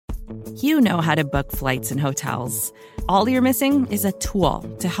You know how to book flights and hotels. All you're missing is a tool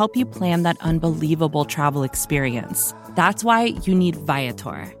to help you plan that unbelievable travel experience. That's why you need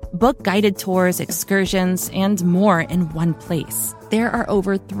Viator. Book guided tours, excursions, and more in one place. There are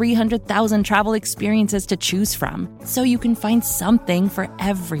over 300,000 travel experiences to choose from, so you can find something for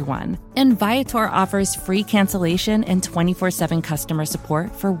everyone. And Viator offers free cancellation and 24/7 customer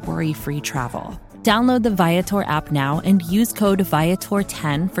support for worry-free travel. Download the Viator app now and use code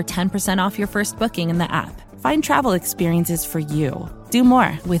Viator10 for 10% off your first booking in the app. Find travel experiences for you. Do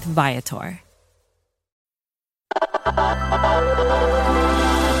more with Viator.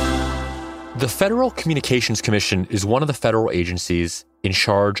 The Federal Communications Commission is one of the federal agencies in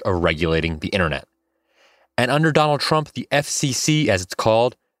charge of regulating the internet. And under Donald Trump, the FCC, as it's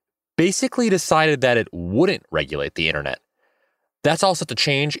called, basically decided that it wouldn't regulate the internet. That's all set to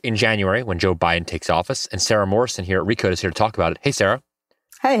change in January when Joe Biden takes office, and Sarah Morrison here at Recode is here to talk about it. Hey, Sarah.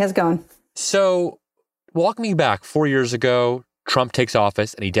 Hey, how's it going? So, walk me back 4 years ago, Trump takes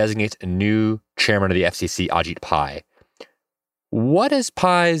office and he designates a new chairman of the FCC, Ajit Pai. What has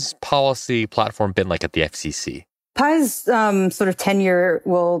Pai's policy platform been like at the FCC? Pai's sort of tenure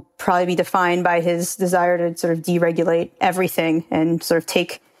will probably be defined by his desire to sort of deregulate everything and sort of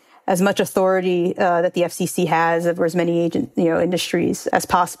take as much authority that the FCC has over as many industries as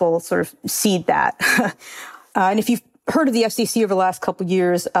possible, sort of cede that. And if you've heard of the FCC over the last couple of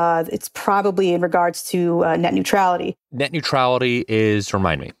years, it's probably in regards to net neutrality. Net neutrality is,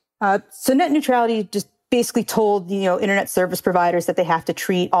 remind me. So net neutrality just basically told, internet service providers that they have to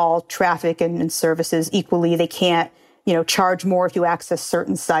treat all traffic and services equally. They can't, charge more if you access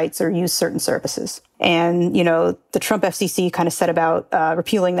certain sites or use certain services. And, the Trump FCC kind of set about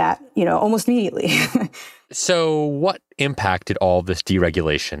repealing that, almost immediately. So what impact did all of this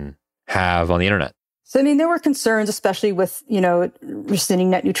deregulation have on the internet? So, there were concerns, especially with, rescinding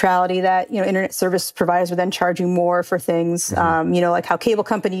net neutrality, that, internet service providers were then charging more for things, like how cable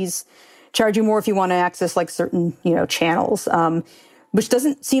companies charge you more if you want to access like certain, channels, which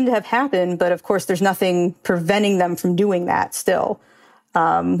doesn't seem to have happened. But of course, there's nothing preventing them from doing that still.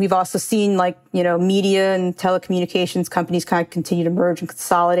 We've also seen media and telecommunications companies kind of continue to merge and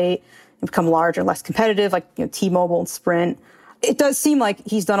consolidate and become larger and less competitive, like, T-Mobile and Sprint. It does seem like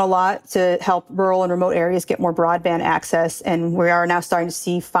he's done a lot to help rural and remote areas get more broadband access. And we are now starting to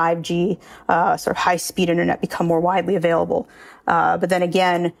see 5G, sort of high-speed internet become more widely available. But then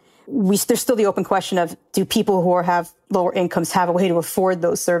again, there's still the open question of, do people who have lower incomes have a way to afford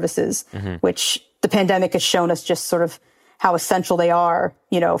those services, which the pandemic has shown us just sort of how essential they are,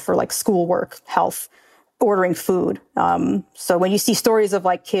 for like schoolwork, health, ordering food. So when you see stories of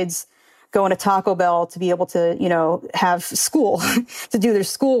like kids going to Taco Bell to be able to, have school, to do their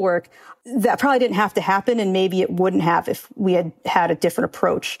schoolwork, that probably didn't have to happen. And maybe it wouldn't have if we had had a different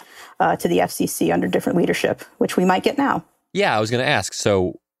approach to the FCC under different leadership, which we might get now. Yeah, I was going to ask.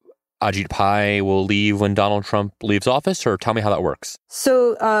 So Ajit Pai will leave when Donald Trump leaves office, or tell me how that works.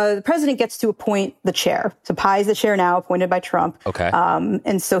 So the president gets to appoint the chair. So Pai is the chair now, appointed by Trump. Okay.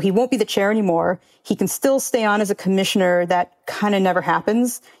 And so he won't be the chair anymore. He can still stay on as a commissioner. That kind of never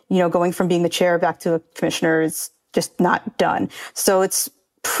happens. Going from being the chair back to a commissioner is just not done. So it's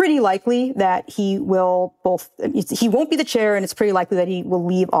pretty likely that he will he won't be the chair, and it's pretty likely that he will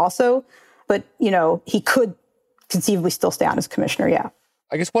leave also. But, he could conceivably still stay on as commissioner, yeah.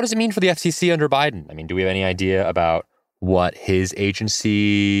 I guess, what does it mean for the FCC under Biden? Do we have any idea about what his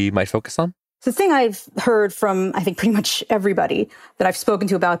agency might focus on? The thing I've heard from, I think, pretty much everybody that I've spoken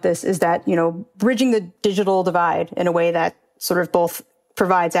to about this is that, bridging the digital divide in a way that sort of both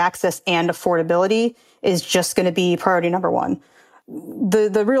provides access and affordability is just going to be priority number one.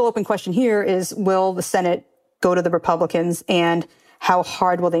 The real open question here is, will the Senate go to the Republicans, and how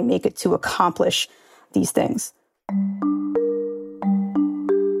hard will they make it to accomplish these things?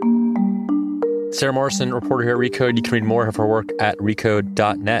 Sarah Morrison, reporter here at Recode. You can read more of her work at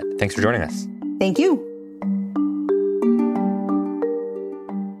recode.net. Thanks for joining us. Thank you.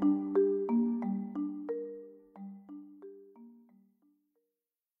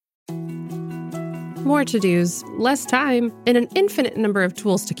 More to-dos, less time, and an infinite number of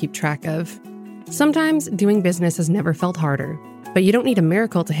tools to keep track of. Sometimes doing business has never felt harder, but you don't need a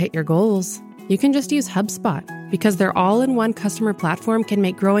miracle to hit your goals. You can just use HubSpot, because their all-in-one customer platform can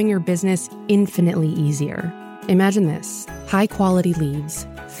make growing your business infinitely easier. Imagine this: high-quality leads,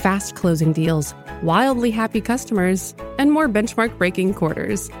 fast closing deals, wildly happy customers, and more benchmark-breaking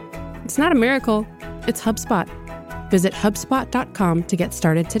quarters. It's not a miracle, it's HubSpot. Visit HubSpot.com to get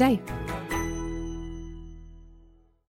started today.